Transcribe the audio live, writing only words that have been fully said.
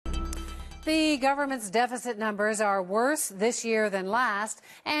The government's deficit numbers are worse this year than last,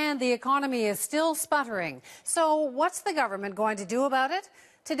 and the economy is still sputtering. So what's the government going to do about it?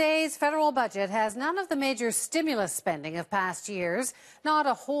 Today's federal budget has none of the major stimulus spending of past years, not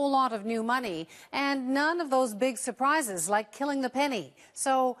a whole lot of new money, and none of those big surprises like killing the penny.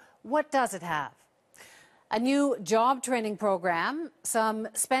 So what does it have? A new job training program, some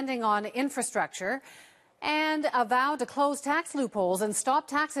spending on infrastructure, and a vow to close tax loopholes and stop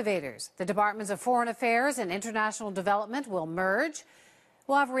tax evaders. The Departments of Foreign Affairs and International Development will merge.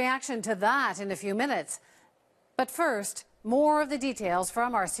 We'll have a reaction to that in a few minutes. But first, more of the details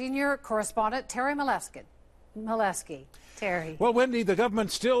from our senior correspondent, Terry Milewski. Terry. Well, Wendy, the government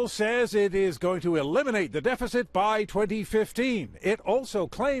still says it is going to eliminate the deficit by 2015. It also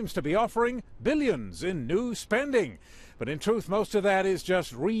claims to be offering billions in new spending. But in truth, most of that is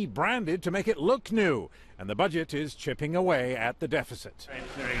just rebranded to make it look new. And the budget is chipping away at the deficit. Right,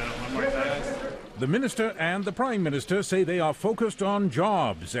 there you go. One more time. The Minister and the Prime Minister say they are focused on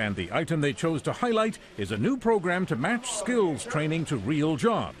jobs, and the item they chose to highlight is a new program to match skills training to real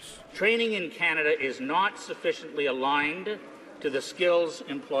jobs. Training in Canada is not sufficiently aligned to the skills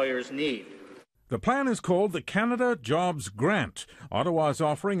employers need. The plan is called the Canada Jobs Grant. Ottawa is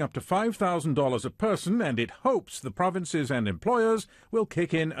offering up to $5,000 a person, and it hopes the provinces and employers will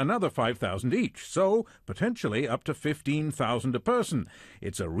kick in another $5,000 each, so potentially up to $15,000 a person.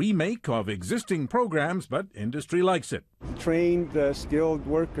 It's a remake of existing programs, but industry likes it. Trained, skilled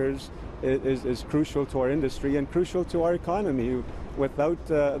workers is crucial to our industry and crucial to our economy. Without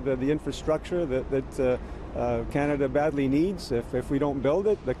the infrastructure that Canada badly needs, if we don't build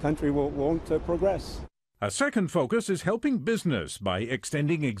it, the country won't progress. A second focus is helping business by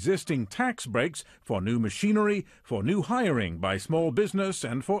extending existing tax breaks for new machinery, for new hiring by small business,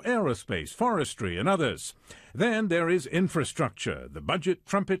 and for aerospace, forestry, and others. Then there is infrastructure. The budget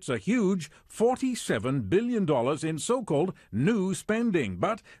trumpets a huge $47 billion in so-called new spending.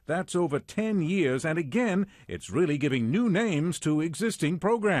 But that's over 10 years, and again, it's really giving new names to existing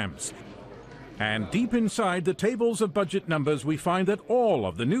programs. And deep inside the tables of budget numbers, we find that all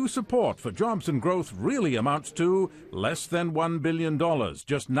of the new support for jobs and growth really amounts to less than $1 billion,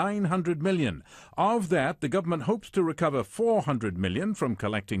 just $900 million. Of that, the government hopes to recover $400 million from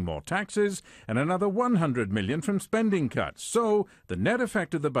collecting more taxes and another $100 million from spending cuts. So the net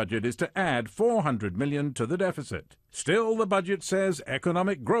effect of the budget is to add $400 million to the deficit. Still, the budget says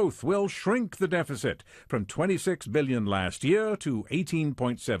economic growth will shrink the deficit from $26 billion last year to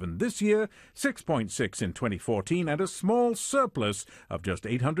 $18.7 this year, $6.6 in 2014, and a small surplus of just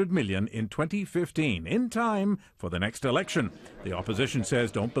 $800 million in 2015, in time for the next election. The opposition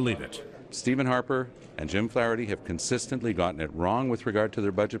says don't believe it. Stephen Harper and Jim Flaherty have consistently gotten it wrong with regard to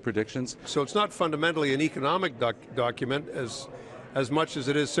their budget predictions. So it's not fundamentally an economic document as much as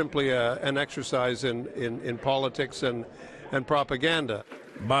it is simply an exercise in politics and propaganda.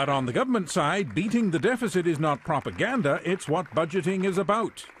 But on the government side, beating the deficit is not propaganda, it's what budgeting is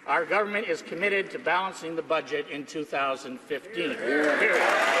about. Our government is committed to balancing the budget in 2015. Period.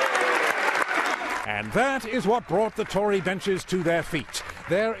 And that is what brought the Tory benches to their feet.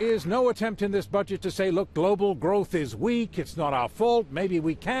 There is no attempt in this budget to say, look, global growth is weak, it's not our fault, maybe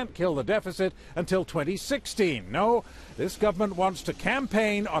we can't kill the deficit until 2016. No, this government wants to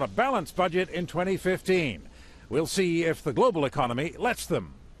campaign on a balanced budget in 2015. We'll see if the global economy lets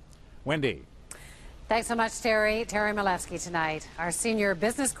them. Wendy. Thanks so much, Terry. Terry Milewski tonight. Our senior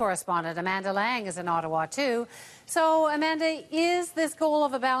business correspondent, Amanda Lang, is in Ottawa, too. So, Amanda, is this goal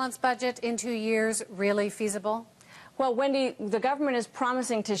of a balanced budget in 2 years really feasible? Well, Wendy, the government is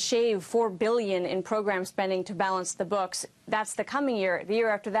promising to shave $4 billion in program spending to balance the books. That's the coming year. The year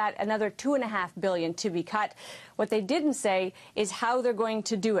after that, another $2.5 billion to be cut. What they didn't say is how they're going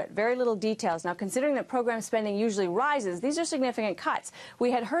to do it. Very little details. Now, considering that program spending usually rises, these are significant cuts.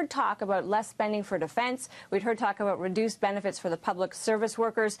 We had heard talk about less spending for defense. We'd heard talk about reduced benefits for the public service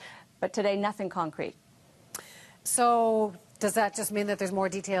workers. But today, nothing concrete. So does that just mean that there's more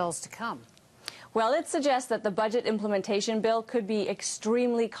details to come? Well, it suggests that the budget implementation bill could be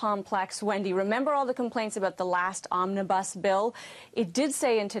extremely complex, Wendy. Remember all the complaints about the last omnibus bill? It did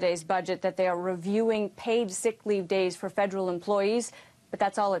say in today's budget that they are reviewing paid sick leave days for federal employees, but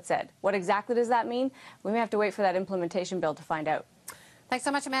that's all it said. What exactly does that mean? We may have to wait for that implementation bill to find out. Thanks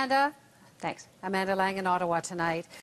so much, Amanda. Thanks. Amanda Lang in Ottawa tonight.